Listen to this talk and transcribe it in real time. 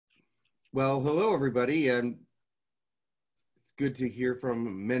Well, hello, everybody, and it's good to hear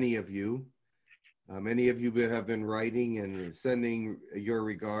from many of you. Many of you have been writing and sending your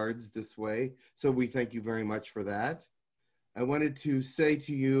regards this way, so we thank you very much for that. I wanted to say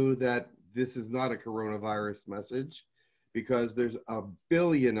to you that this is not a coronavirus message because there's a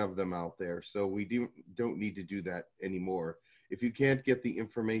billion of them out there, so we don't need to do that anymore. If you can't get the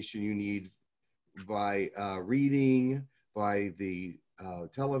information you need by reading, by the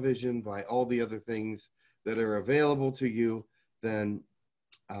television, by all the other things that are available to you, then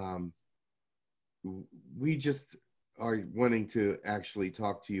we just are wanting to actually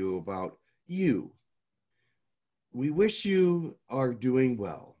talk to you about you. We wish you are doing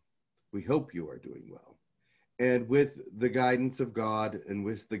well. We hope you are doing well. And with the guidance of God and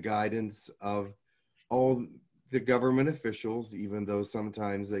with the guidance of all the government officials, even though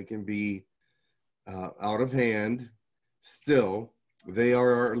sometimes they can be out of hand, still, they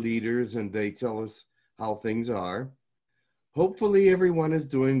are our leaders and they tell us how things are. Hopefully everyone is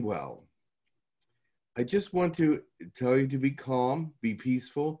doing well. I just want to tell you to be calm, be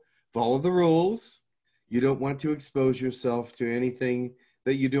peaceful, follow the rules. You don't want to expose yourself to anything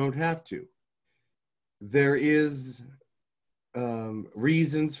that you don't have to. There is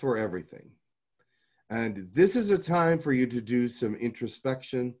reasons for everything. And this is a time for you to do some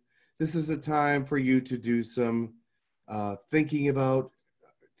introspection. This is a time for you to do some thinking about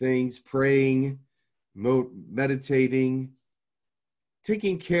things, praying, meditating,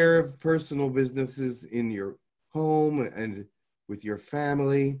 taking care of personal businesses in your home and with your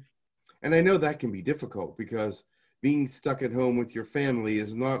family. And I know that can be difficult because being stuck at home with your family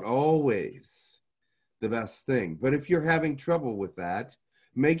is not always the best thing. But if you're having trouble with that,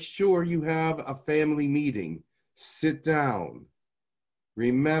 make sure you have a family meeting. Sit down.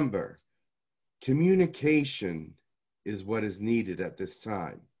 Remember, communication is what is needed at this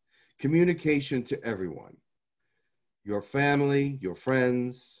time. Communication to everyone. Your family, your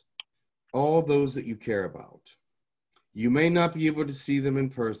friends, all those that you care about. You may not be able to see them in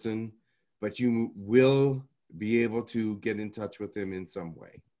person, but you will be able to get in touch with them in some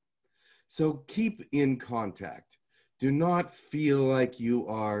way. So keep in contact. Do not feel like you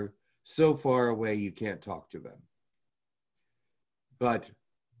are so far away you can't talk to them. But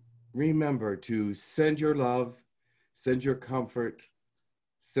remember to send your love, send your comfort,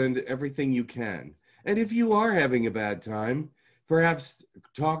 send everything you can. And if you are having a bad time, perhaps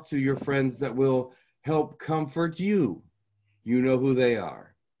talk to your friends that will help comfort you. You know who they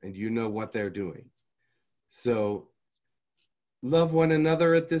are and you know what they're doing. So love one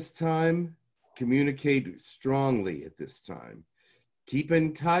another at this time. Communicate strongly at this time. Keep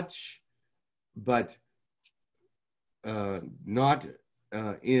in touch, but not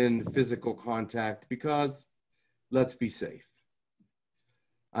in physical contact because let's be safe.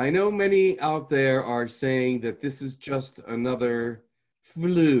 I know many out there are saying that this is just another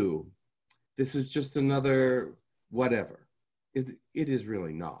flu. This is just another whatever. It is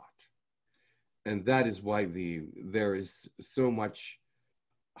really not. And that is why there is so much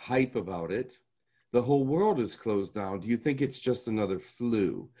hype about it. The whole world is closed down. Do you think it's just another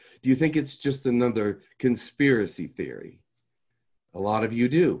flu? Do you think it's just another conspiracy theory? A lot of you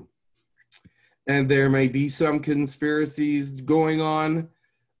do. And there may be some conspiracies going on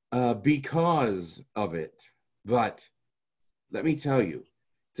because of it. But let me tell you,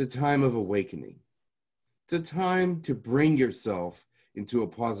 it's a time of awakening. It's a time to bring yourself into a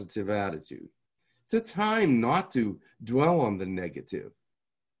positive attitude. It's a time not to dwell on the negative,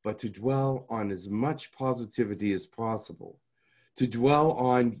 but to dwell on as much positivity as possible, to dwell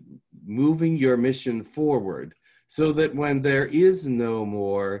on moving your mission forward so that when there is no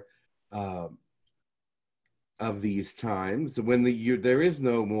more of these times, when there is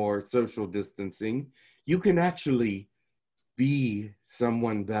no more social distancing, you can actually be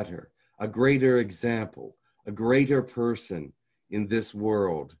someone better, a greater example, a greater person in this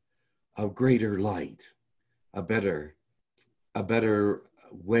world, a greater light, a better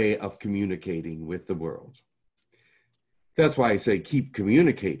way of communicating with the world. That's why I say keep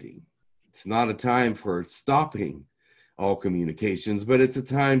communicating. It's not a time for stopping all communications, but it's a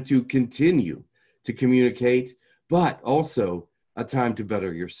time to continue to communicate, but also a time to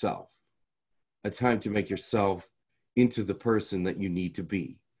better yourself, a time to make yourself into the person that you need to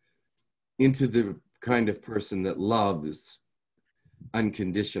be, into the kind of person that loves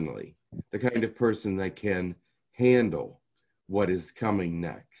unconditionally, the kind of person that can handle what is coming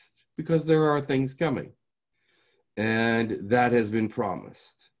next, because there are things coming, and that has been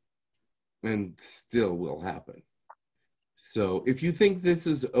promised and still will happen. So if you think this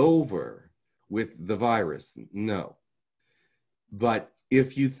is over with the virus, no. But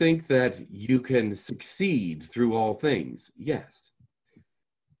if you think that you can succeed through all things, yes,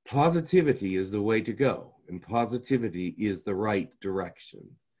 positivity is the way to go, and positivity is the right direction.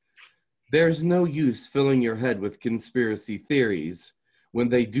 There's no use filling your head with conspiracy theories when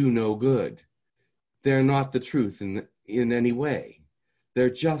they do no good. They're not the truth in any way. They're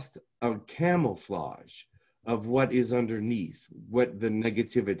just a camouflage of what is underneath, what the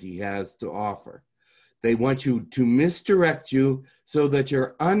negativity has to offer. They want you to misdirect you so that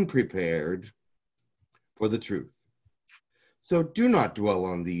you're unprepared for the truth. So do not dwell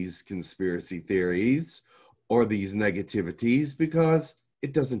on these conspiracy theories or these negativities, because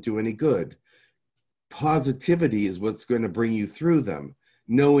it doesn't do any good. Positivity is what's going to bring you through them.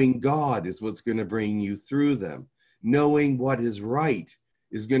 Knowing God is what's going to bring you through them. Knowing what is right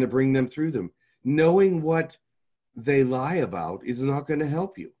is going to bring them through them. Knowing what they lie about is not going to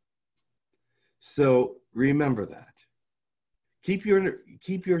help you. So remember that. Keep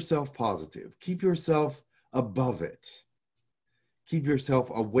yourself positive. Keep yourself above it. Keep yourself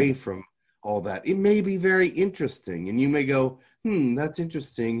away from all that. It may be very interesting, and you may go, that's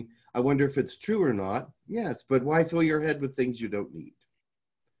interesting. I wonder if it's true or not. Yes, but why fill your head with things you don't need?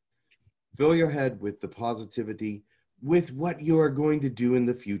 Fill your head with the positivity, with what you are going to do in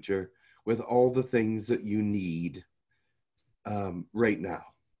the future, with all the things that you need right now.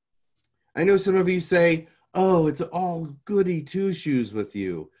 I know some of you say, oh, it's all goody two-shoes with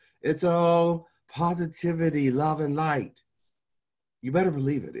you. It's all positivity, love, and light. You better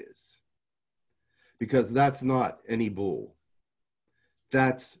believe it is. Because that's not any bull.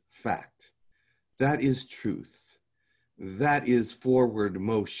 That's fact. That is truth. That is forward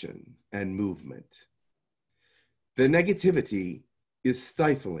motion and movement. The negativity is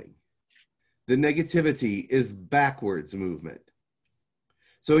stifling. The negativity is backwards movement.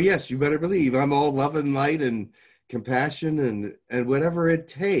 So yes, you better believe I'm all love and light and compassion and whatever it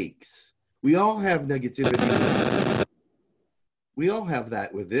takes. We all have negativity. We all have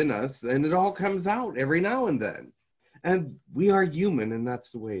that within us, and it all comes out every now and then. And we are human, and that's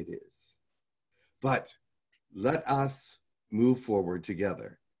the way it is. But let us move forward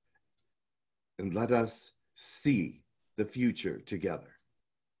together, and let us see the future together.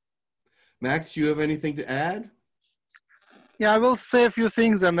 Max, do you have anything to add? Yeah, I will say a few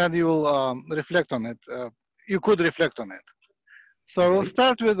things, and then you will reflect on it. You could reflect on it. So we'll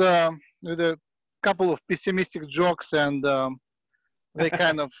start with a couple of pessimistic jokes, and they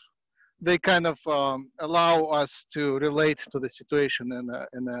kind of allow us to relate to the situation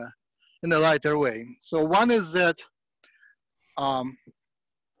in a lighter way. So one is that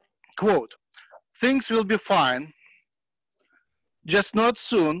quote, "Things will be fine, just not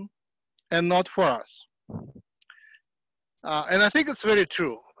soon, and not for us." And I think it's very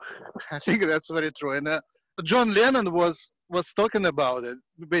true. I think that's very true. And John Lennon was talking about it.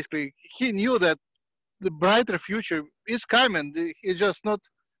 Basically, he knew that the brighter future is coming. It's just not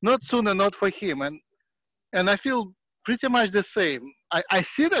soon and not for him. And I feel pretty much the same. I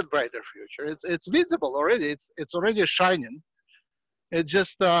see that brighter future. It's visible already. It's already shining. It's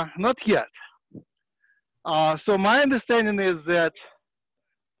just not yet. So my understanding is that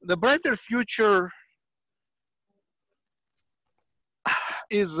the brighter future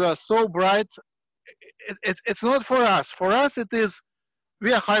is so bright. It's not for us. For us, it is.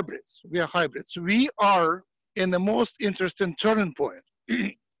 We are hybrids. We are hybrids. We are in the most interesting turning point.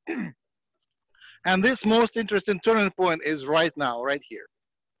 And this most interesting turning point is right now, right here.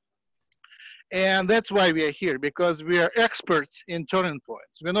 And that's why we are here, because we are experts in turning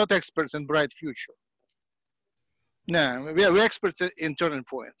points. We're not experts in bright future. No, we're experts in turning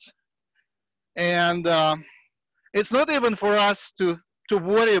points. And it's not even for us to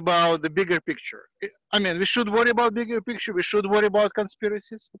worry about the bigger picture. I mean, we should worry about bigger picture. We should worry about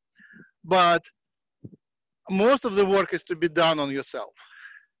conspiracies. But most of the work is to be done on yourself.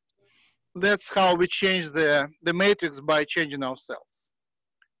 That's how we change the matrix, by changing ourselves.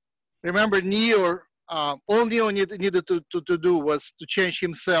 Remember, Neo, all Neo needed to do was to change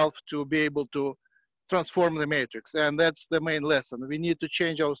himself to be able to transform the matrix. And that's the main lesson. We need to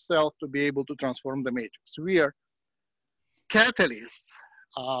change ourselves to be able to transform the matrix. We are catalysts.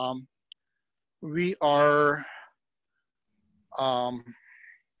 We are,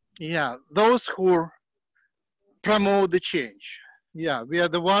 those who promote the change. Yeah, we are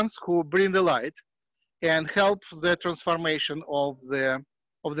the ones who bring the light and help the transformation of the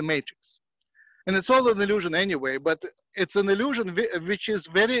matrix. And it's all an illusion anyway, but it's an illusion which is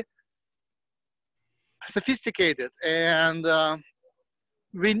very sophisticated, and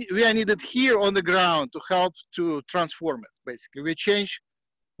we are needed here on the ground to help to transform it. Basically,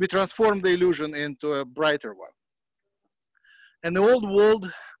 we transform the illusion into a brighter one. And the old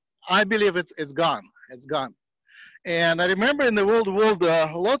world, I believe it's gone. It's gone. And I remember in the old world,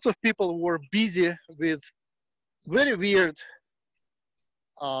 lots of people were busy with very weird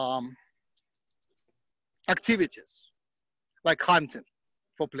um, activities, like hunting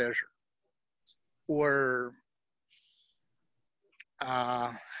for pleasure, or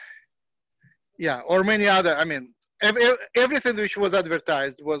uh, yeah, or many other. I mean, everything which was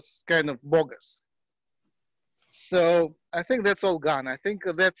advertised was kind of bogus. So I think that's all gone. I think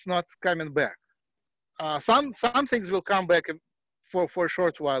that's not coming back. Some things will come back for a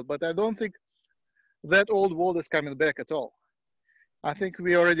short while, but I don't think that old world is coming back at all. I think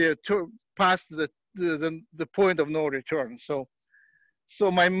we already passed the point of no return. So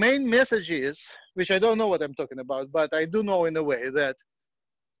my main message is, which I don't know what I'm talking about, but I do know in a way that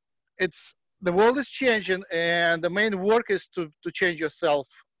it's the world is changing, and the main work is to change yourself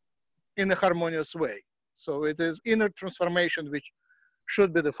in a harmonious way. So it is inner transformation which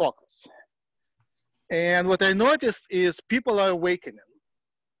should be the focus. And what I noticed is people are awakening.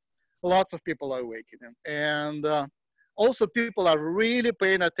 Lots of people are awakening, and also people are really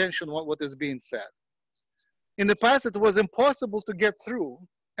paying attention to what is being said. In the past, it was impossible to get through,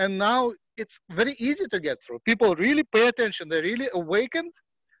 and now it's very easy to get through. People really pay attention. They're really awakened,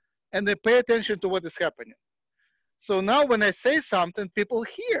 and they pay attention to what is happening. So now when I say something, people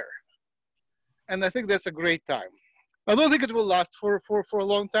hear. And I think that's a great time. I don't think it will last for a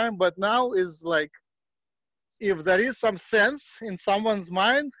long time, but now is like, if there is some sense in someone's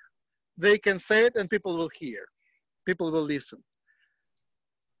mind, they can say it and people will hear. People will listen.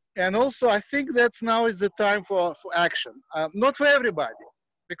 And also, I think that's now is the time for action. Not for everybody,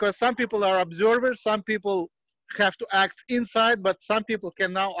 because some people are observers, some people have to act inside, but some people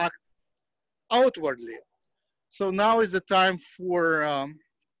can now act outwardly. So now is the time for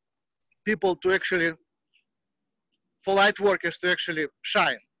people to actually, for light workers to actually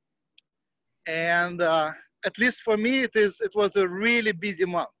shine. And at least for me, it was a really busy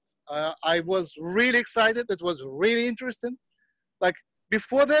month. I was really excited. It was really interesting. Like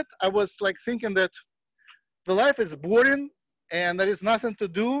before that, I was like thinking that the life is boring and there is nothing to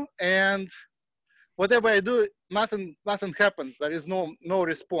do, and whatever I do, nothing happens. There is no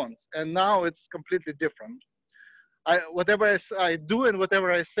response. And now it's completely different. Whatever I do and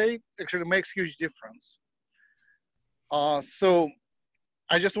whatever I say actually makes huge difference. So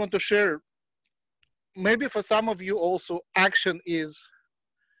I just want to share. Maybe for some of you also, action is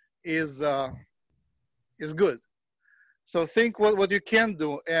good. So think what you can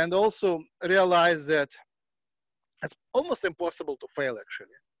do, and also realize that it's almost impossible to fail,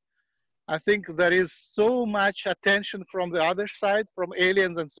 actually. I think there is so much attention from the other side, from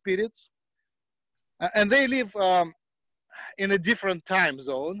aliens and spirits. And they live in a different time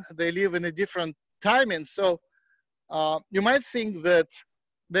zone. They live in a different timing. So you might think that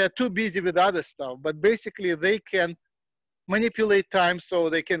they're too busy with other stuff, but basically they can manipulate time so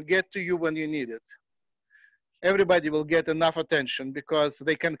they can get to you when you need it. Everybody will get enough attention because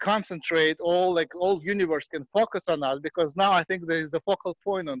they can concentrate, all universe can focus on us, because now I think there is the focal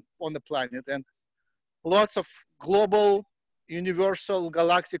point on the planet, and lots of global, universal,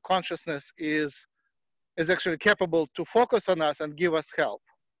 galactic consciousness is actually capable to focus on us and give us help.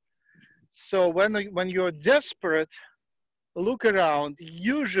 So when you're desperate, look around.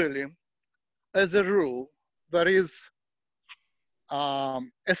 Usually, as a rule, there is a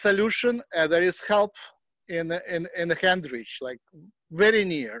solution, there is help in the hand reach, like very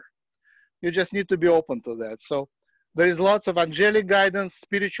near. You just need to be open to that. So there is lots of angelic guidance,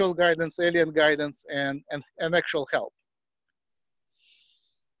 spiritual guidance, alien guidance, and actual help.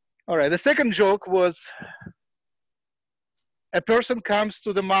 All right, the second joke was a person comes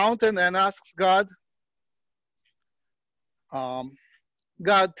to the mountain and asks God,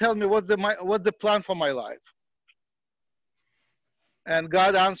 God, tell me what's the plan for my life? And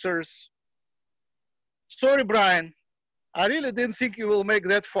God answers, sorry, Brian, I really didn't think you will make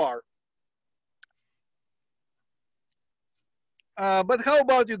that far. But how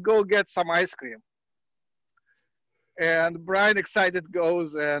about you go get some ice cream? And Brian, excited,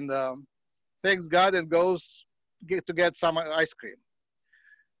 goes and thanks God and goes to get some ice cream.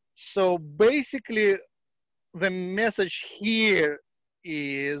 So basically, the message here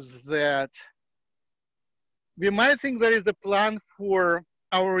is that we might think there is a plan for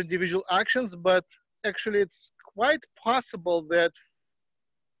our individual actions, but actually it's quite possible that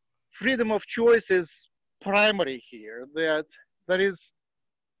freedom of choice is primary here, that there is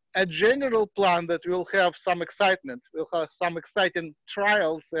a general plan that will have some excitement, will have some exciting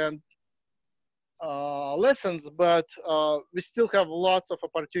trials and lessons, but we still have lots of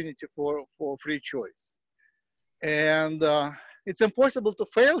opportunity for free choice. And it's impossible to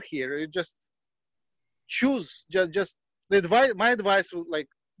fail here. You just choose. Just the advice. My advice would like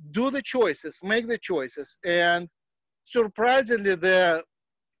do the choices, make the choices, and surprisingly, the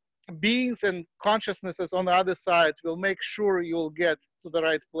beings and consciousnesses on the other side will make sure you'll get to the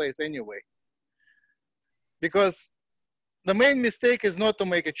right place anyway. Because the main mistake is not to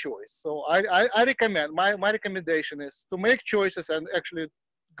make a choice. So I recommend, my recommendation is to make choices and actually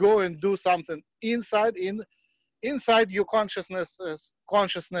go and do something inside your consciousness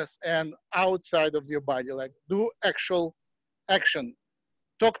and outside of your body. Like do actual action.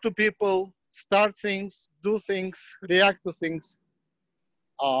 Talk to people, start things, do things, react to things,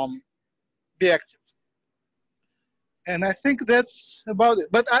 be active. And I think that's about it.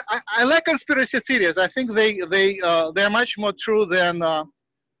 But I like conspiracy theories. I think they're much more true than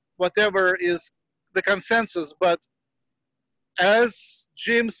whatever is the consensus. But as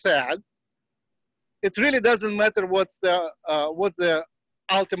Jim said, it really doesn't matter what's the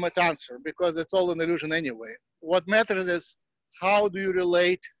ultimate answer, because it's all an illusion anyway. What matters is how do you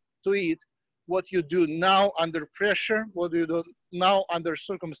relate to it, what you do now under pressure, what do you do now under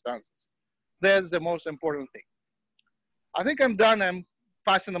circumstances. That's the most important thing. I think I'm done. I'm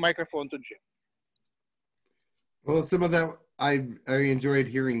passing the microphone to Jim. Well, some of that, I enjoyed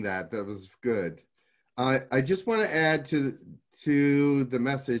hearing that. That was good. I just want to add to the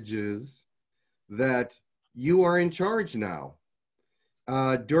messages that you are in charge now.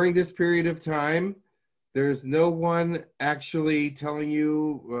 During this period of time, there's no one actually telling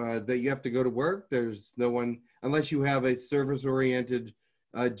you that you have to go to work. There's no one, unless you have a service-oriented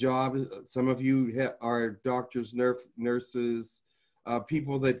job. Some of you are doctors, nurses,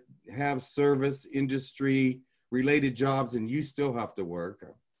 people that have service industry related jobs, and you still have to work.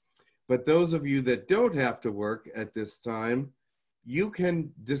 But those of you that don't have to work at this time, you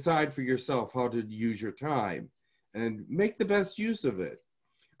can decide for yourself how to use your time and make the best use of it.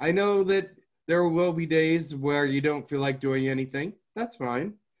 I know that there will be days where you don't feel like doing anything. That's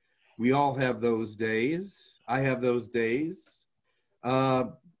fine. We all have those days. I have those days.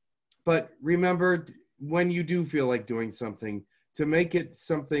 But remember, when you do feel like doing something, to make it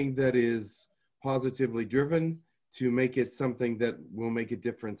something that is positively driven, to make it something that will make a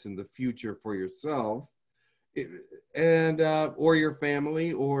difference in the future for yourself and or your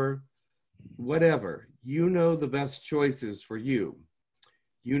family or whatever. You know the best choices for you.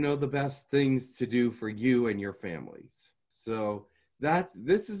 You know the best things to do for you and your families. So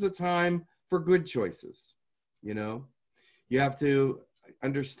this is a time for good choices. You know, you have to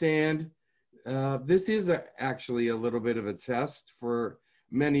understand this is actually a little bit of a test for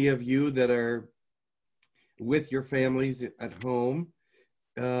many of you that are with your families at home,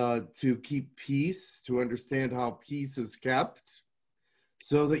 to keep peace, to understand how peace is kept,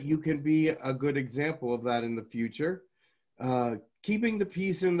 so that you can be a good example of that in the future. Keeping the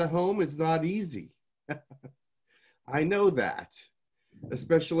peace in the home is not easy. I know that,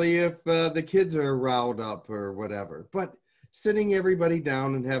 especially if the kids are riled up or whatever. But sitting everybody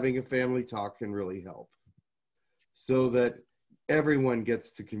down and having a family talk can really help, so that everyone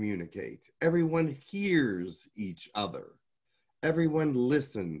gets to communicate. Everyone hears each other. Everyone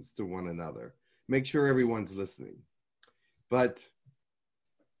listens to one another. Make sure everyone's listening. But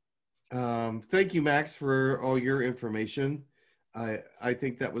thank you, Max, for all your information. I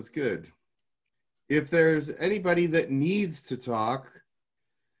think that was good. If there's anybody that needs to talk,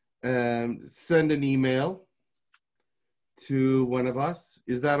 send an email to one of us.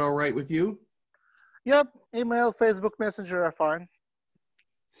 Is that all right with you? Yep, email, Facebook Messenger are fine.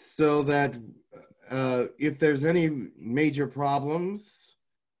 So that if there's any major problems,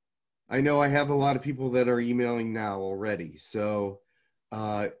 I know I have a lot of people that are emailing now already. So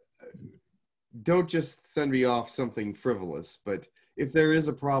don't just send me off something frivolous, but if there is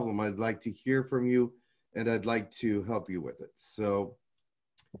a problem, I'd like to hear from you and I'd like to help you with it. So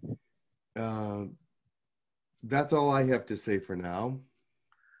that's all I have to say for now.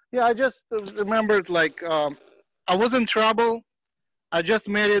 Yeah, I just remembered, like, I was in trouble. I just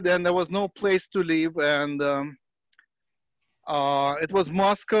married and there was no place to live. And it was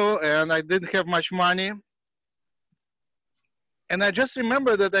Moscow and I didn't have much money. And I just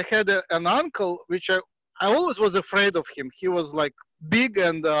remember that I had an uncle, which I always was afraid of him. He was like big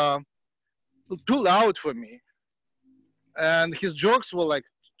and too loud for me. And his jokes were like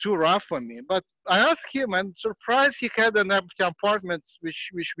too rough for me. But I asked him, and surprised he had an empty apartment,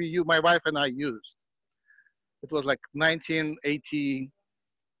 which my wife and I used. It was like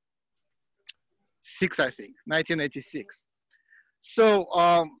 1986, I think, 1986. So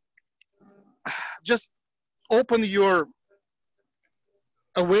just open your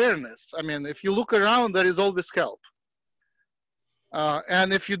awareness. I mean, if you look around, there is always help.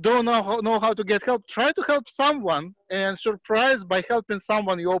 And if you don't know how to get help, try to help someone, and surprised by helping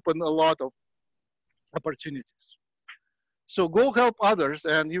someone, you open a lot of opportunities. So go help others,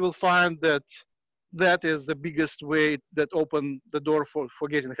 and you will find that that is the biggest way that open the door for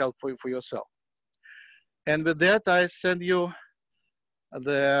getting help for yourself. And with that, I send you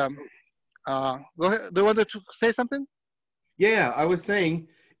the, go ahead. Do you want to say something? Yeah, I was saying,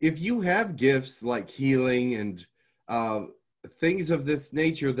 if you have gifts like healing and things of this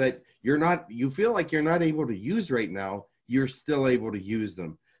nature that you feel like you're not able to use right now, you're still able to use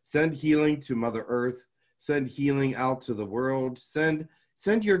them. Send healing to Mother Earth, send healing out to the world, send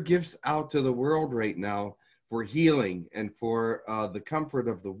your gifts out to the world right now for healing and for the comfort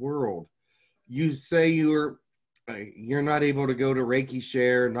of the world. You say you're not able to go to Reiki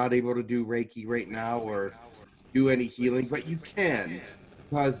Share, not able to do Reiki right now or do any healing, but you can,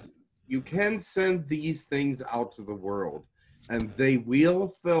 because you can send these things out to the world, and they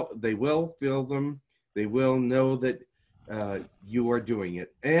will feel them. They will know that you are doing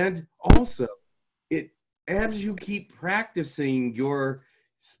it. And also, as you keep practicing your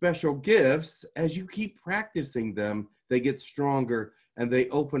special gifts, as you keep practicing them, they get stronger, and they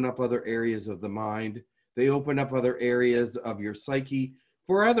open up other areas of the mind. They open up other areas of your psyche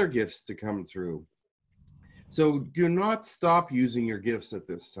for other gifts to come through. So do not stop using your gifts at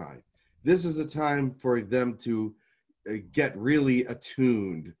this time. This is a time for them to get really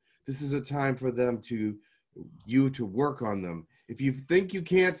attuned. This is a time for them to work on them. If you think you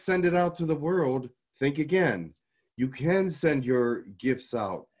can't send it out to the world, think again. You can send your gifts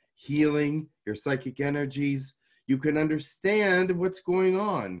out, healing, your psychic energies. You can understand what's going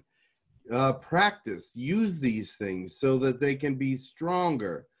on. Practice, use these things so that they can be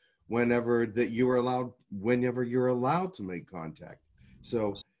stronger whenever you're allowed to make contact.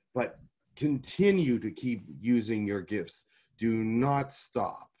 So, but continue to keep using your gifts. Do not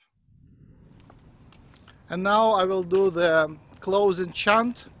stop. And now I will do the closing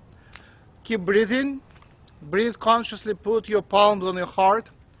chant. Keep breathing. Breathe consciously. Put your palms on your heart.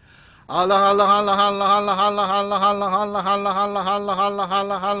 Allah Allah Allah Allah Allah Allah Allah Allah Allah Allah Allah Allah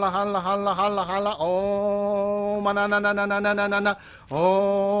Allah Allah Allah Allah Allah Allah Om na na na na na na na na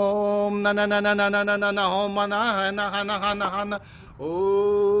Om na na na na na na na na na Om na na na na na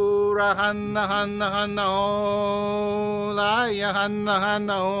Ura hanna hanna hanna Om la ya hanna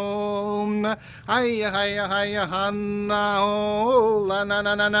hanna Om Hayya hayya hayya hanna Om la na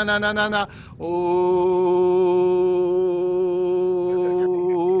na na na na na na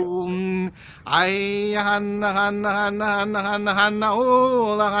Ay hanna hanna hanna hanna hanna hanna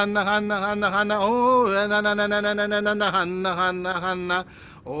oh la hanna hanna hanna hanna oh na na na na na na na na hanna hanna hanna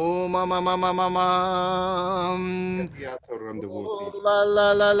oh mama mama mama la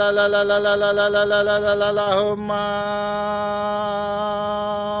la la la la la la la la la la la la la la oh ma.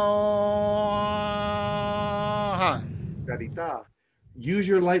 Use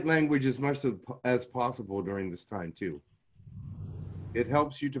your light language as much as possible during this time too. It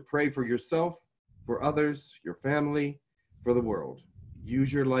helps you to pray for yourself, for others, your family, for the world.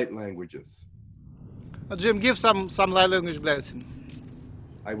 Use your light languages. Jim, give some light language blessing.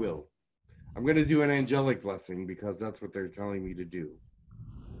 I will. I'm going to do an angelic blessing because that's what they're telling me to do.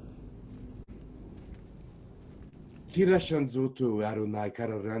 Kirashanzutu arunai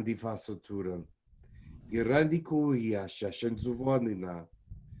kararandi fasuturan. Irandi kuya shashanzuvanina.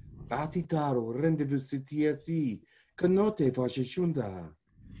 Batitaro rendezvous Kanote Fashishunda.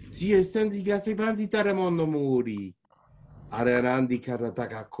 Si essenzi gasebandi taramono muri. Ararandi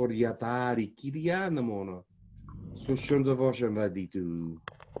karataka koriatari kirianamono. Sushunza voshan vaditu.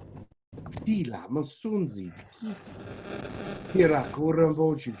 Stila masunzi kiti. Kira koran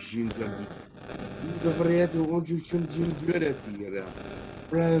voci shinzandi. Dovreto oggi shinzindura.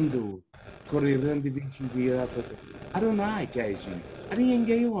 Brando. Corrirendi vici virato. Adonai kaisi.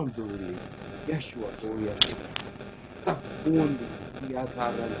 Arienge wanduri. Yeshua koya.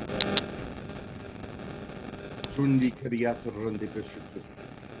 Rundi creato rundi pesciuto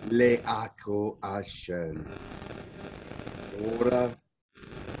le ako ashen ora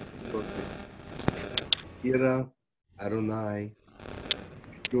ira Adonai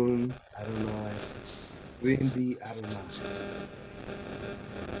Shun Adonai Rindi Adonai.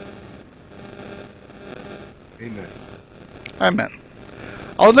 Amen. Amen.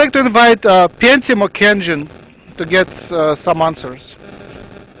 I would like to invite Pleiadians or Kenzhin to get some answers.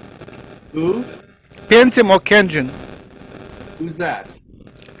 Who? Pleiadians or Kenzhin? Who's that?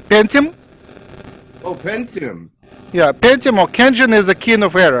 Pleiadians? Oh, Pentium. Yeah, Pleiadians or Kenzhin is the king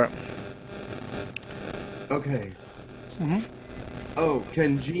of error. Okay. Mm-hmm. Oh,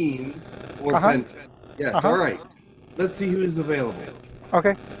 Kenzhin or Pentium. Yes, all right. let's see who's available.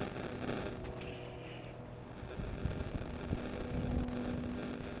 Okay.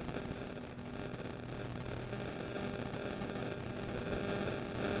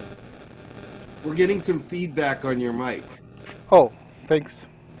 We're getting some feedback on your mic. Oh, thanks.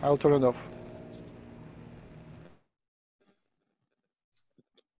 I'll turn it off.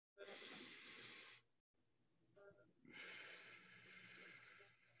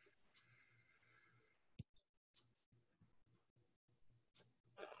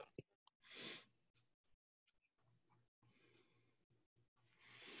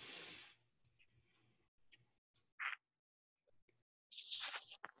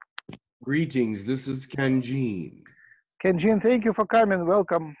 Greetings, this is Kenzhin. Kenzhin, thank you for coming.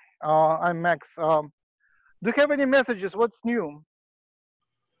 Welcome. I'm Max. Do you have any messages? What's new?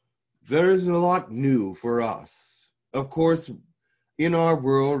 There's a lot new for us. Of course, in our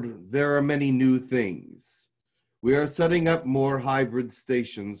world, there are many new things. We are setting up more hybrid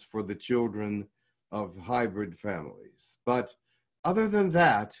stations for the children of hybrid families. But other than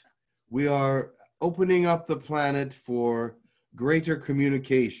that, we are opening up the planet for greater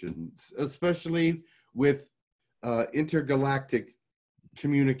communications, especially with intergalactic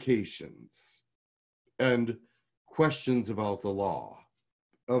communications and questions about the law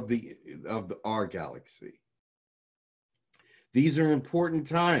of our galaxy. These are important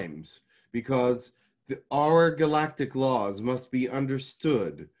times because our galactic laws must be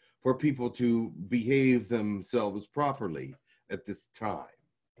understood for people to behave themselves properly at this time.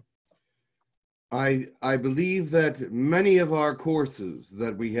 I believe that many of our courses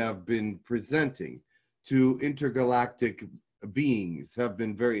that we have been presenting to intergalactic beings have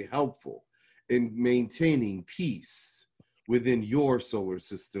been very helpful in maintaining peace within your solar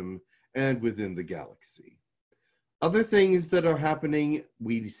system and within the galaxy. Other things that are happening,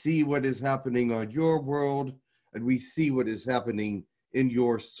 we see what is happening on your world, and we see what is happening in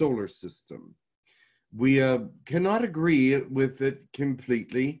your solar system. We cannot agree with it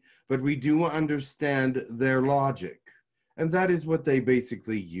completely, but we do understand their logic. And that is what they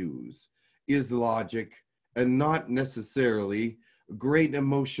basically use, is logic and not necessarily great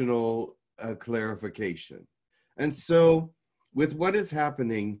emotional clarification. And so with what is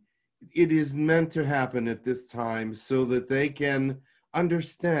happening, it is meant to happen at this time so that they can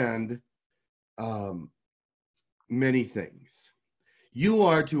understand many things. You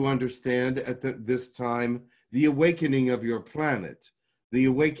are to understand at this time the awakening of your planet, the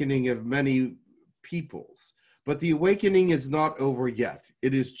awakening of many peoples. But the awakening is not over yet.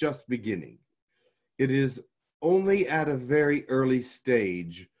 It is just beginning. It is only at a very early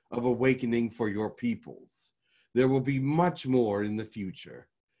stage of awakening for your peoples. There will be much more in the future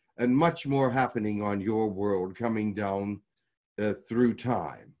and much more happening on your world coming down through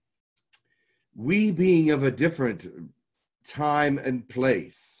time. We, being of a different time and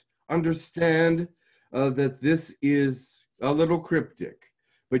place, understand that this is a little cryptic,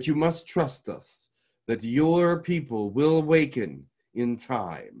 but you must trust us that your people will awaken in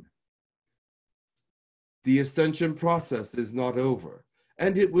time. The ascension process is not over,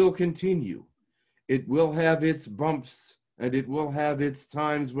 and it will continue. It will have its bumps, and it will have its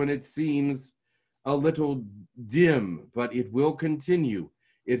times when it seems a little dim, but it will continue.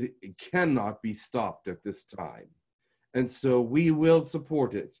 It cannot be stopped at this time. And so we will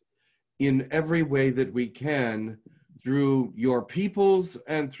support it in every way that we can through your peoples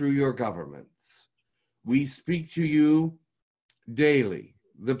and through your governments. We speak to you daily,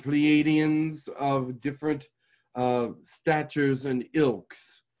 the Pleiadians of different statures and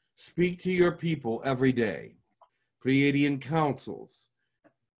ilks. Speak to your people every day. Pleiadian councils,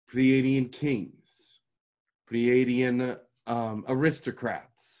 Pleiadian kings, Pleiadian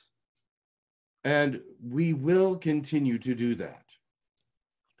aristocrats. And we will continue to do that.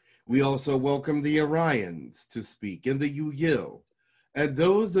 We also welcome the Orions to speak and the Yahyel, and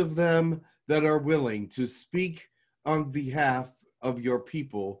those of them that are willing to speak on behalf of your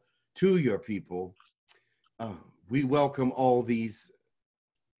people to your people. We welcome all these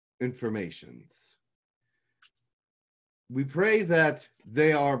informations. We pray that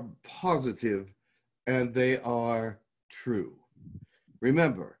they are positive and they are true.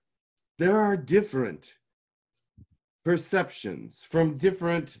 Remember, there are different perceptions from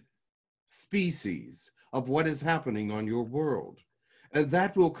different species of what is happening on your world, and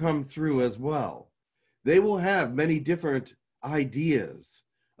that will come through as well. They will have many different ideas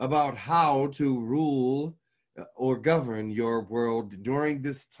about how to rule or govern your world during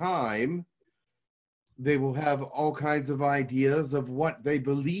this time. They will have all kinds of ideas of what they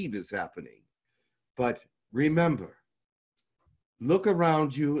believe is happening. But remember, Look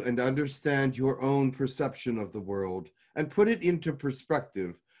around you and understand your own perception of the world and put it into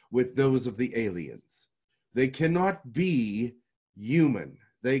perspective with those of the aliens. They cannot be human.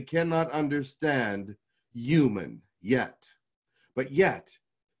 They cannot understand human yet. But yet,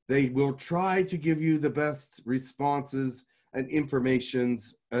 they will try to give you the best responses and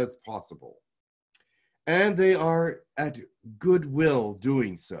informations as possible. And they are at goodwill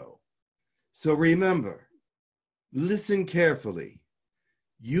doing so. So remember, listen carefully.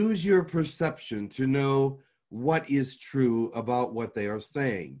 Use your perception to know what is true about what they are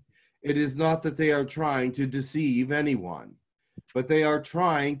saying. It is not that they are trying to deceive anyone, but they are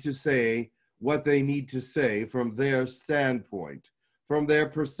trying to say what they need to say from their standpoint, from their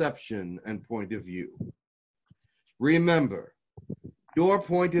perception and point of view. Remember, your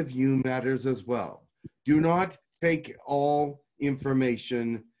point of view matters as well. Do not take all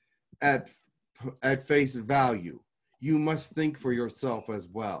information at face value. You must think for yourself as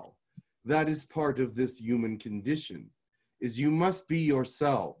well. That is part of this human condition, is you must be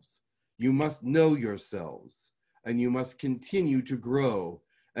yourselves. You must know yourselves, and you must continue to grow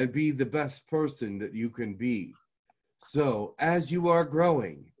and be the best person that you can be. So as you are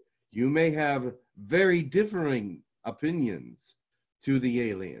growing, you may have very differing opinions to the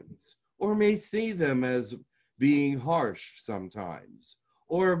aliens, or may see them as being harsh sometimes,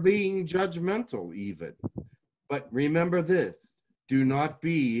 or being judgmental even. But remember this, do not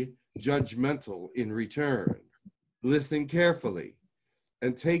be judgmental in return. Listen carefully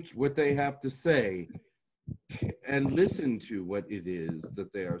and take what they have to say and listen to what it is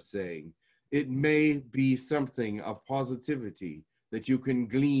that they are saying. It may be something of positivity that you can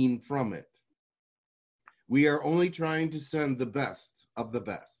glean from it. We are only trying to send the best of the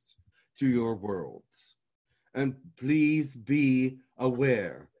best to your worlds. And please be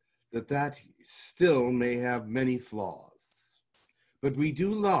aware that that still may have many flaws. But we do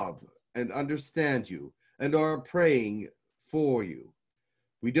love and understand you and are praying for you.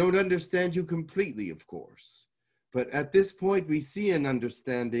 We don't understand you completely, of course, but at this point we see an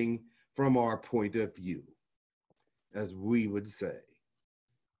understanding from our point of view, as we would say.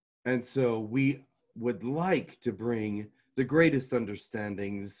 And so we would like to bring the greatest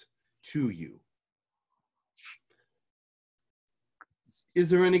understandings to you.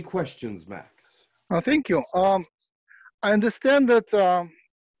 Is there any questions, Max? Thank you. I understand that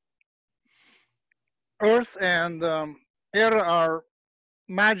Earth and air are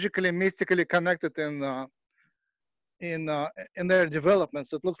magically, mystically connected in their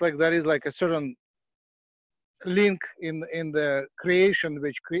developments. It looks like there is like a certain link in the creation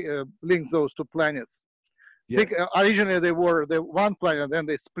which links those two planets. Yes. I think originally they were one planet, then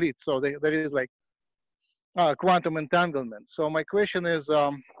they split, so there is like quantum entanglement. So my question is,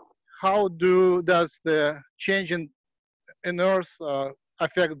 how does the change in Earth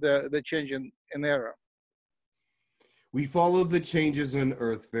affect the change in air? We follow the changes in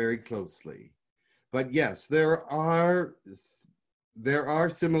Earth very closely. But yes, there are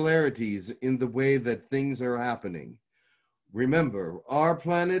similarities in the way that things are happening. Remember, our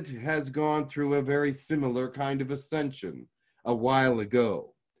planet has gone through a very similar kind of ascension a while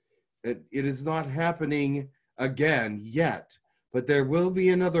ago. It is not happening again yet, but there will be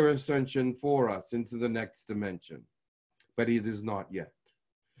another ascension for us into the next dimension. But it is not yet.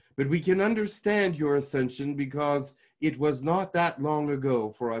 But we can understand your ascension because it was not that long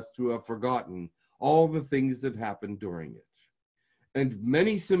ago for us to have forgotten all the things that happened during it. And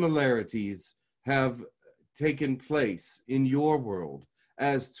many similarities have taken place in your world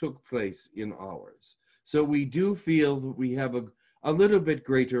as took place in ours. So we do feel that we have a little bit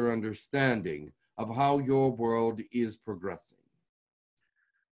greater understanding of how your world is progressing.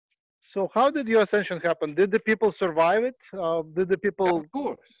 So how did your ascension happen? Did the people survive it? Did the people... Of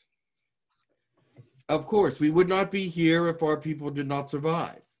course. Of course, we would not be here if our people did not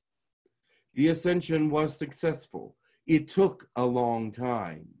survive. The ascension was successful. It took a long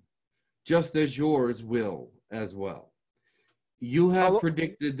time, just as yours will as well. You have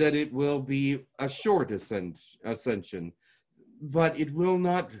predicted that it will be a short ascension, but it will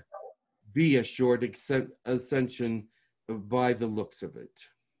not be a short ascension by the looks of it.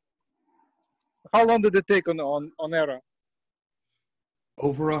 How long did it take on Era?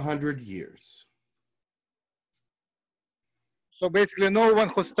 Over 100 years. So basically no one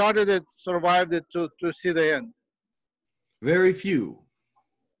who started it survived it to see the end. Very few.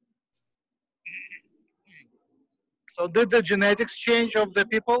 So did the genetics change of the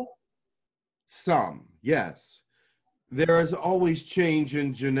people? Some, yes. There is always change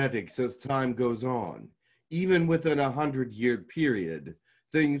in genetics as time goes on. Even within a 100-year period,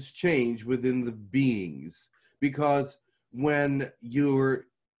 things change within the beings because when your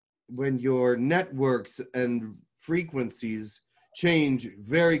networks and frequencies change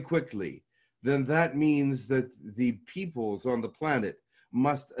very quickly, then that means that the peoples on the planet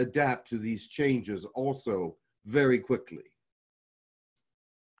must adapt to these changes also very quickly.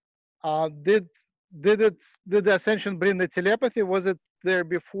 Did the ascension bring the telepathy? Was it there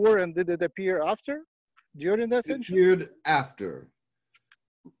before, and did it appear after, during the It ascension? appeared after.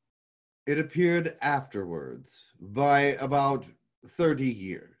 It appeared afterwards by about 30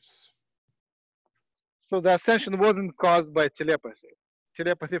 years. So the ascension wasn't caused by telepathy.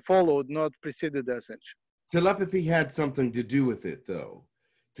 Telepathy followed, not preceded the ascension. Telepathy had something to do with it, though.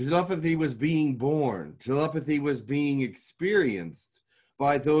 Telepathy was being born. Telepathy was being experienced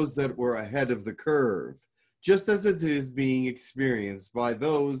by those that were ahead of the curve, just as it is being experienced by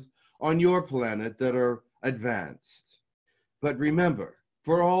those on your planet that are advanced. But remember,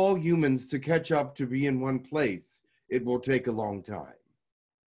 for all humans to catch up to be in one place, it will take a long time.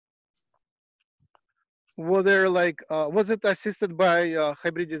 Were there was it assisted by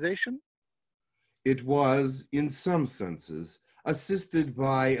hybridization? It was, in some senses, assisted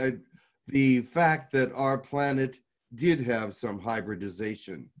by the fact that our planet did have some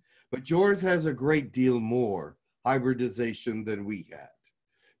hybridization, but yours has a great deal more hybridization than we had,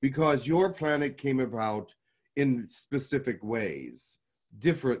 because your planet came about in specific ways,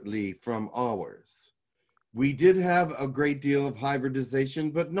 differently from ours. We did have a great deal of hybridization,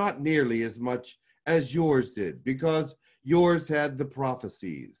 but not nearly as much as yours did, because yours had the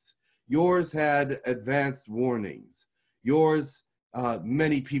prophecies. Yours had advanced warnings. Yours,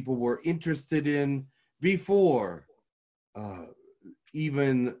 many people were interested in before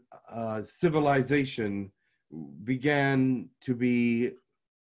even civilization began to be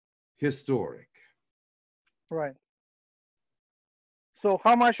historic. Right. So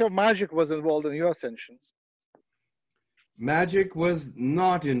how much of magic was involved in your ascensions? Magic was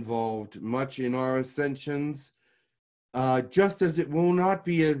not involved much in our ascensions, just as it will not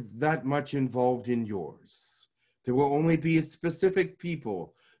be that much involved in yours. There will only be specific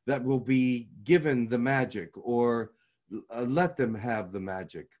people that will be given the magic or let them have the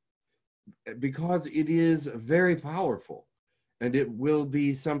magic, because it is very powerful, and it will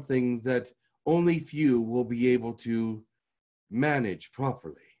be something that only few will be able to manage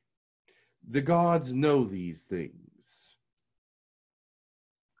properly. The gods know these things.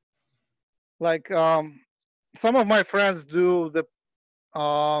 Like some of my friends do the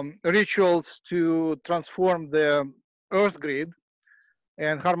rituals to transform the earth grid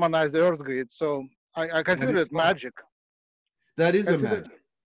and harmonize the earth grid. So I consider it magic. That is a magic.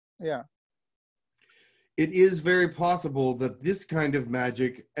 Yeah. It is very possible that this kind of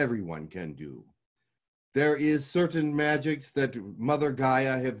magic everyone can do. There is certain magics that Mother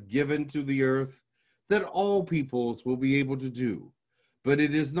Gaia have given to the earth that all peoples will be able to do, but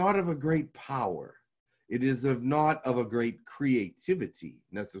it is not of a great power. It is not of a great creativity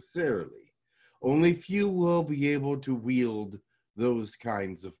necessarily. Only few will be able to wield those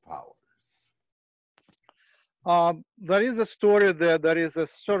kinds of powers. There is a story that there is a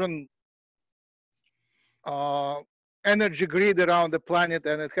certain energy grid around the planet,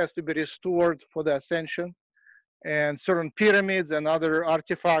 and it has to be restored for the ascension. And certain pyramids and other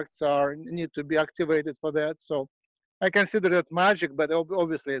artifacts need to be activated for that. So I consider it magic, but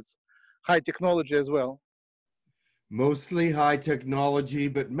obviously it's high technology as well. Mostly high technology,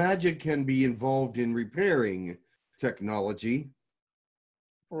 but magic can be involved in repairing technology.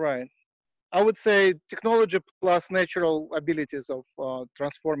 Right. I would say technology plus natural abilities of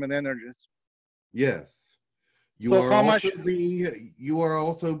transforming energies. Yes. You are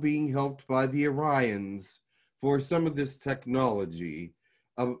also being helped by the Orions for some of this technology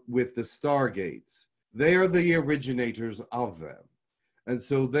with the Stargates. They are the originators of them. And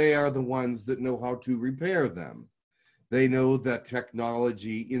so they are the ones that know how to repair them. They know that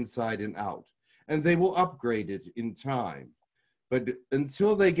technology inside and out, and they will upgrade it in time. But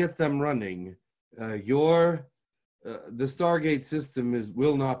until they get them running, the Stargate system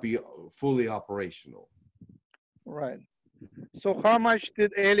will not be fully operational. Right. So how much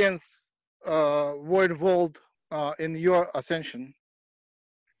did aliens were involved in your ascension?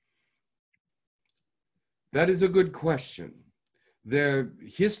 That is a good question. Their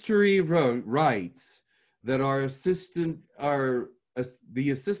history writes that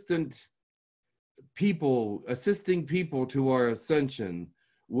assisting people to our ascension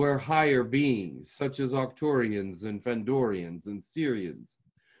were higher beings, such as Arcturians and Fendorians and Sirians.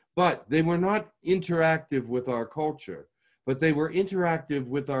 But they were not interactive with our culture, but they were interactive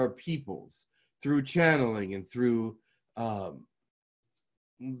with our peoples through channeling and through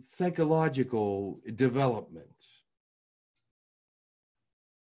psychological development.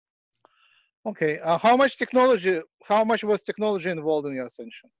 Okay. How much technology? How much was technology involved in your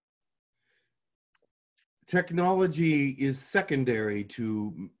ascension? Technology is secondary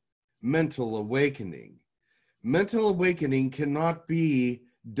to mental awakening. Mental awakening cannot be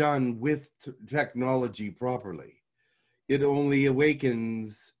done with technology properly. It only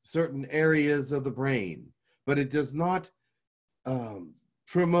awakens certain areas of the brain, but it does not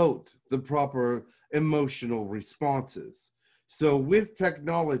promote the proper emotional responses. So with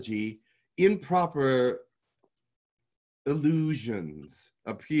technology, improper illusions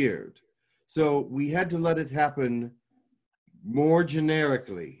appeared. So we had to let it happen more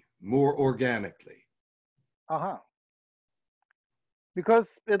generically, more organically. Uh-huh.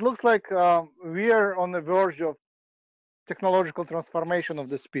 Because it looks like we are on the verge of technological transformation of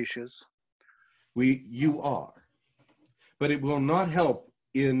the species. You are, but it will not help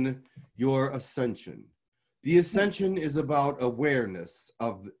in your ascension. The ascension is about awareness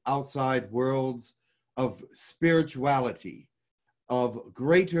of outside worlds, of spirituality, of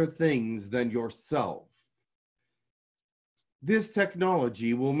greater things than yourself. This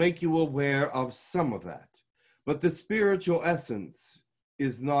technology will make you aware of some of that, but the spiritual essence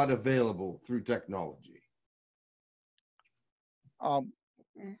is not available through technology.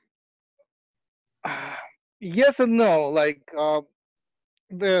 Yes and no. Like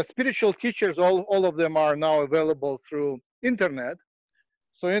the spiritual teachers, all of them are now available through internet.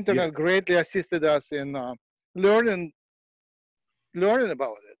 So Yeah, internet greatly assisted us in learning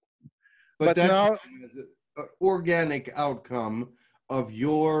about it. but But that now, came as an organic outcome of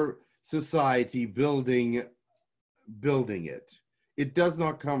your society building it. It does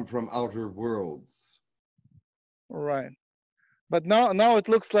not come from outer worlds. right. But now it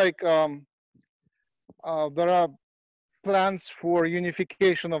looks like there are plans for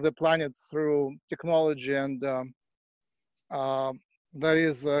unification of the planet through technology, and uh, there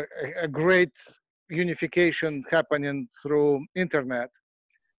is a great unification happening through internet.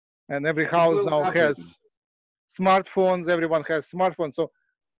 And every It house will now has happen. smartphones. Everyone has smartphones. So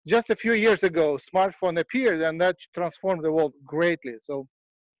just a few years ago, smartphone appeared, and that transformed the world greatly. So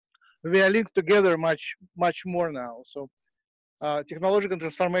we are linked together much more now. So technological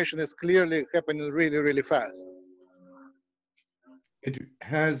transformation is clearly happening really fast. It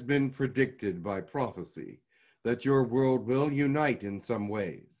has been predicted by prophecy that your world will unite in some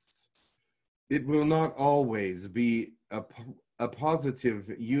ways. It will not always be a positive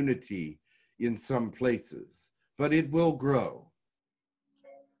unity in some places, but it will grow.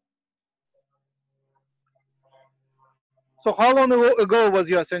 So how long ago was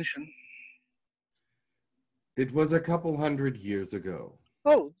your ascension? It was a couple hundred years ago.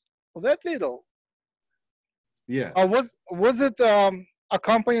 Oh, that little. Yes. Was it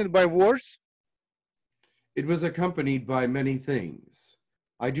accompanied by wars? It was accompanied by many things.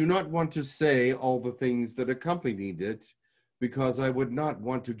 I do not want to say all the things that accompanied it because I would not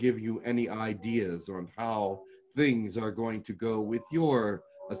want to give you any ideas on how things are going to go with your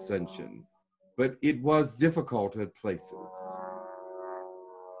ascension. But it was difficult at places.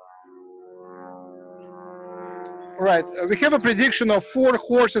 Right. We have a prediction of 4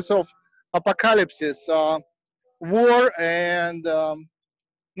 horses of apocalypse: war and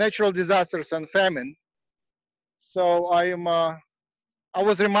natural disasters and famine. So I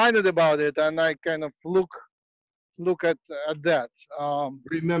was reminded about it, and I kind of look at that. And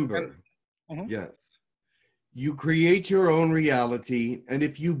Remember, mhm. yes, you create your own reality, and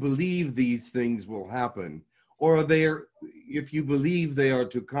if you believe these things will happen, or if you believe they are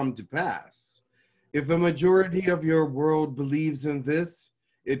to come to pass, if a majority of your world believes in this,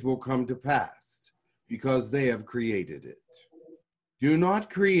 it will come to pass because they have created it. Do not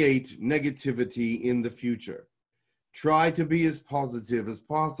create negativity in the future. Try to be as positive as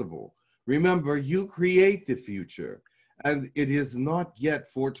possible. Remember, you create the future, and it is not yet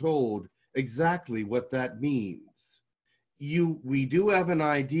foretold exactly what that means. We do have an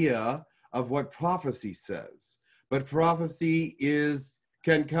idea of what prophecy says, but prophecy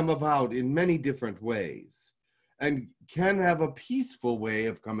can come about in many different ways and can have a peaceful way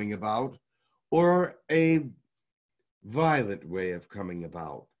of coming about or a violent way of coming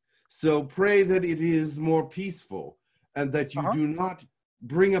about. So pray that it is more peaceful and that you Uh-huh. do not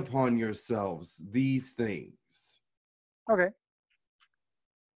bring upon yourselves these things. Okay.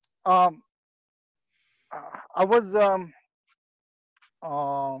 Um, I was um,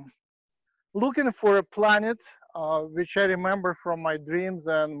 looking for a planet which I remember from my dreams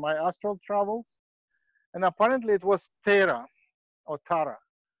and my astral travels, and apparently it was Terra or Tara.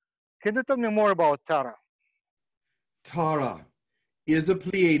 Can you tell me more about Tara? Tara is a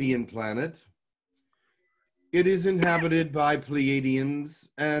Pleiadian planet. It is inhabited by Pleiadians,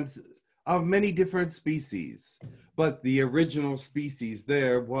 and of many different species. But the original species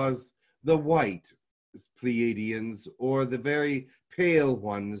there was the white Pleiadians, or the very pale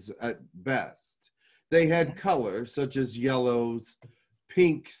ones at best. They had color such as yellows,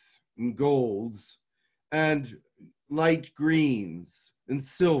 pinks, and golds, and light greens and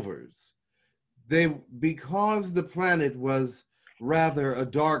silvers. Because the planet was rather a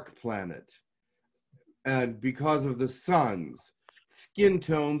dark planet, and because of the suns, skin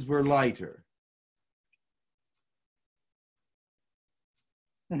tones were lighter.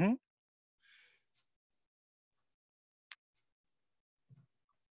 Mm-hmm.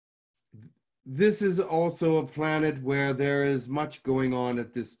 This is also a planet where there is much going on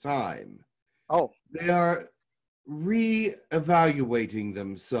at this time. Oh. They are re-evaluating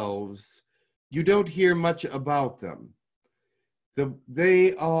themselves. You don't hear much about them.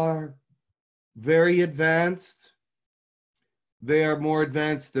 They are very advanced. They are more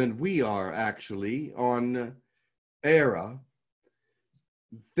advanced than we are, actually, on Era.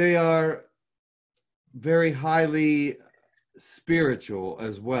 They are very highly spiritual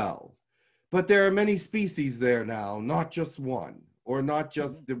as well. But there are many species there now, not just one, or not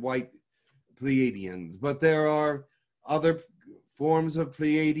just the white Pleiadians, but there are other forms of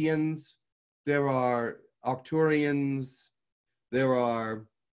Pleiadians. There are Arcturians. There are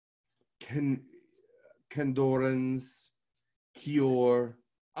Fendorians, Kior,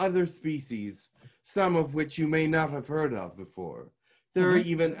 other species, some of which you may not have heard of before. There are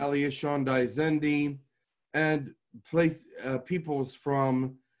even Eliashondai Zendi and peoples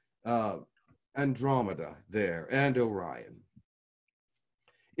from Andromeda there and Orion.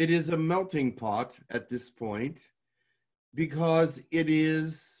 It is a melting pot at this point because it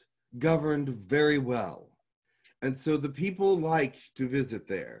is governed very well. And so the people like to visit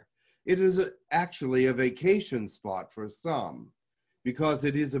there. It is actually a vacation spot for some because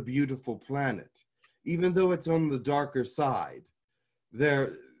it is a beautiful planet. Even though it's on the darker side,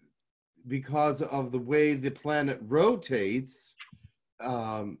 because of the way the planet rotates,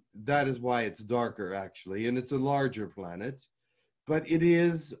 that is why it's darker, actually, and it's a larger planet, but it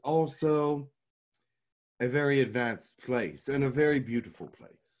is also a very advanced place and a very beautiful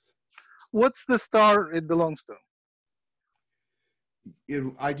place. What's the star it belongs to?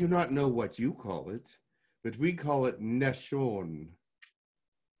 I do not know what you call it, but we call it Neshon.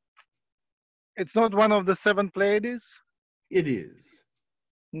 It's not one of the 7 Pleiades? It is.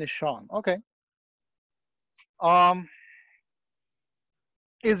 Nishon, okay.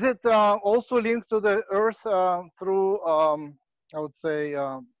 Is it also linked to the Earth through, I would say,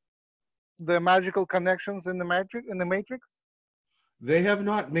 the magical connections in the matrix? They have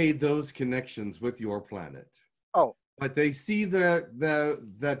not made those connections with your planet. Oh. But they see that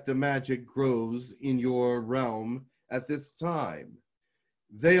the magic grows in your realm at this time.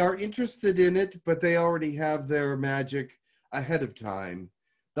 They are interested in it, but they already have their magic ahead of time.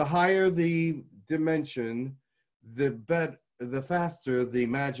 The higher the dimension, the faster the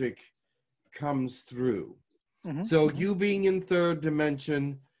magic comes through. So you being in 3rd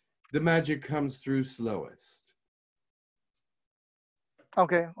dimension, the magic comes through slowest.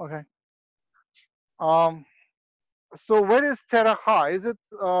 Okay, okay. So where is Terra-Ha? Is it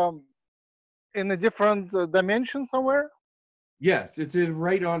in a different dimension somewhere? Yes, it's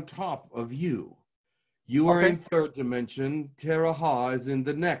right on top of you. You are in 3rd dimension. Terra-Ha is in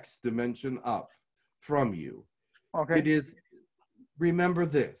the next dimension up from you. Okay. It is, remember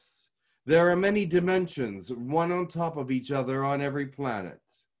this, there are many dimensions, one on top of each other on every planet.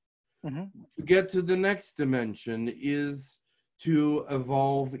 To get to the next dimension is to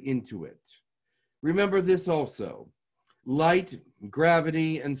evolve into it. Remember this also, light,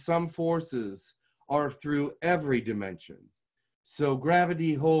 gravity, and some forces are through every dimension. So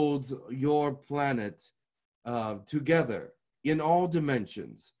gravity holds your planet together in all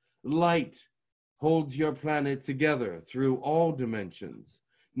dimensions. Light holds your planet together through all dimensions.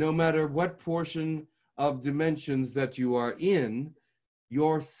 No matter what portion of dimensions that you are in,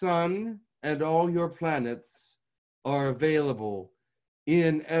 your sun and all your planets are available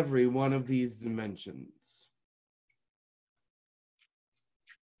in every one of these dimensions.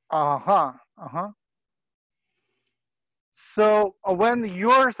 So when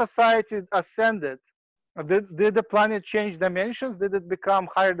your society ascended, did the planet change dimensions? Did it become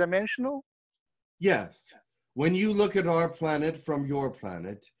higher dimensional? Yes. When you look at our planet from your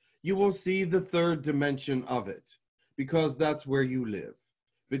planet, you will see the 3rd dimension of it, because that's where you live,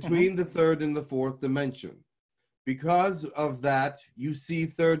 between the 3rd and the 4th dimension. Because of that, you see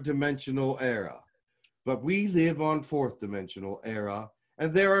 3rd dimensional era. But we live on 4th dimensional era,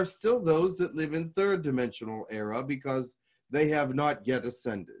 and there are still those that live in 3rd dimensional era because they have not yet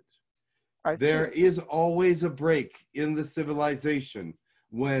ascended. There is always a break in the civilization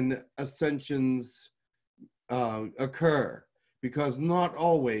when ascensions occur, because not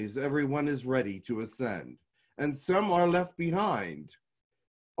always everyone is ready to ascend, and some are left behind.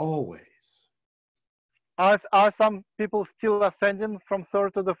 Always. Are some people still ascending from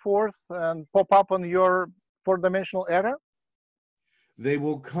third to the fourth and pop up on your four-dimensional era? They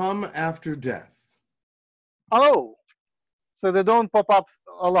will come after death. Oh, so they don't pop up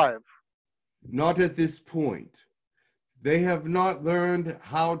alive. Not at this point. They have not learned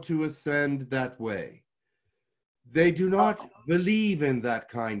how to ascend that way. They do not believe in that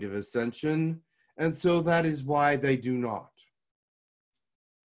kind of ascension, and so that is why they do not.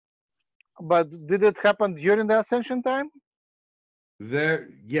 But did it happen during the ascension time?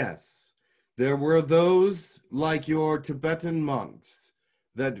 Yes, there were those like your Tibetan monks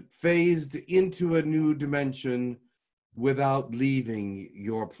that phased into a new dimension without leaving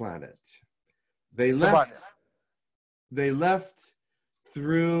your planet. They left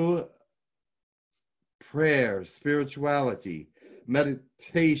through prayer, spirituality,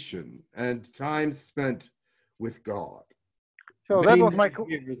 meditation, and time spent with God. So that was my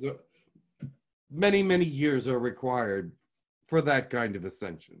many years are required for that kind of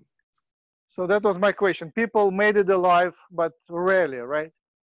ascension. So that was my question. People made it alive, but rarely, right?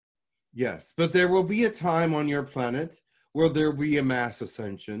 Yes, but there will be a time on your planet where there will be a mass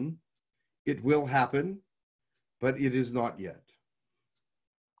ascension. It will happen, but it is not yet.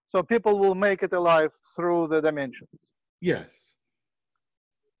 So people will make it alive through the dimensions. Yes.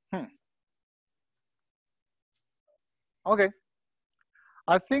 Okay.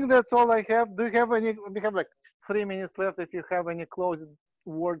 I think that's all I have. Do you have any? We have like 3 minutes left. If you have any closing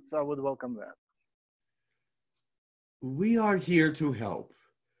words, I would welcome that. We are here to help.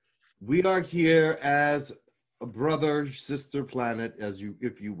 We are here as a brother, sister planet,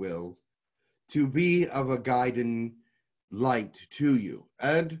 if you will, to be of a guiding light to you.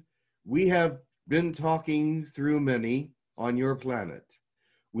 And we have been talking through many on your planet.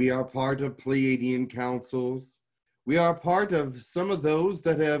 We are part of Pleiadian councils. We are part of some of those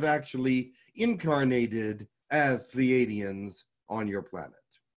that have actually incarnated as Pleiadians on your planet.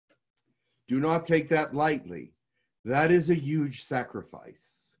 Do not take that lightly. That is a huge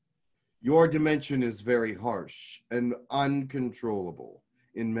sacrifice. Your dimension is very harsh and uncontrollable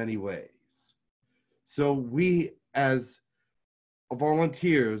in many ways. So we, as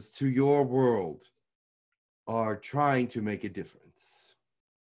volunteers to your world, are trying to make a difference.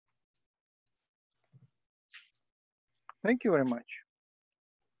 Thank you very much.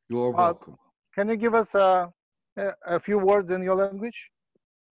 You're welcome. Can you give us a few words in your language?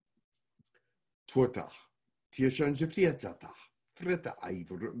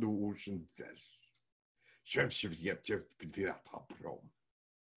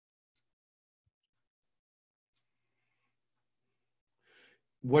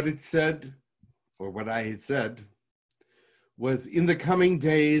 What it said, or what I had said, was in the coming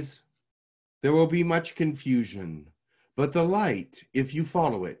days, there will be much confusion, but the light, if you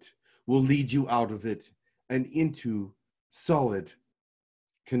follow it, will lead you out of it and into solid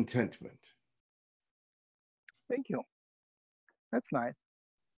contentment. Thank you. That's nice.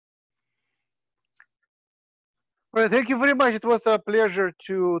 Well, thank you very much. It was a pleasure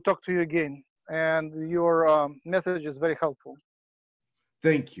to talk to you again. And your message is very helpful.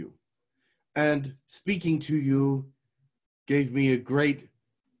 Thank you. And speaking to you gave me a great,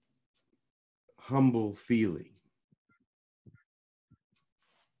 humble feeling.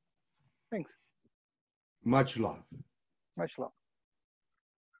 Thanks. Much love. Much love.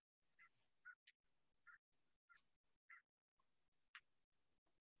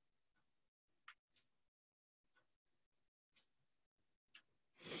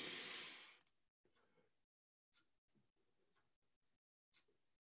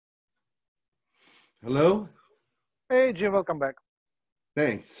 Hello? Hey, Jim, welcome back.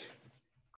 Thanks.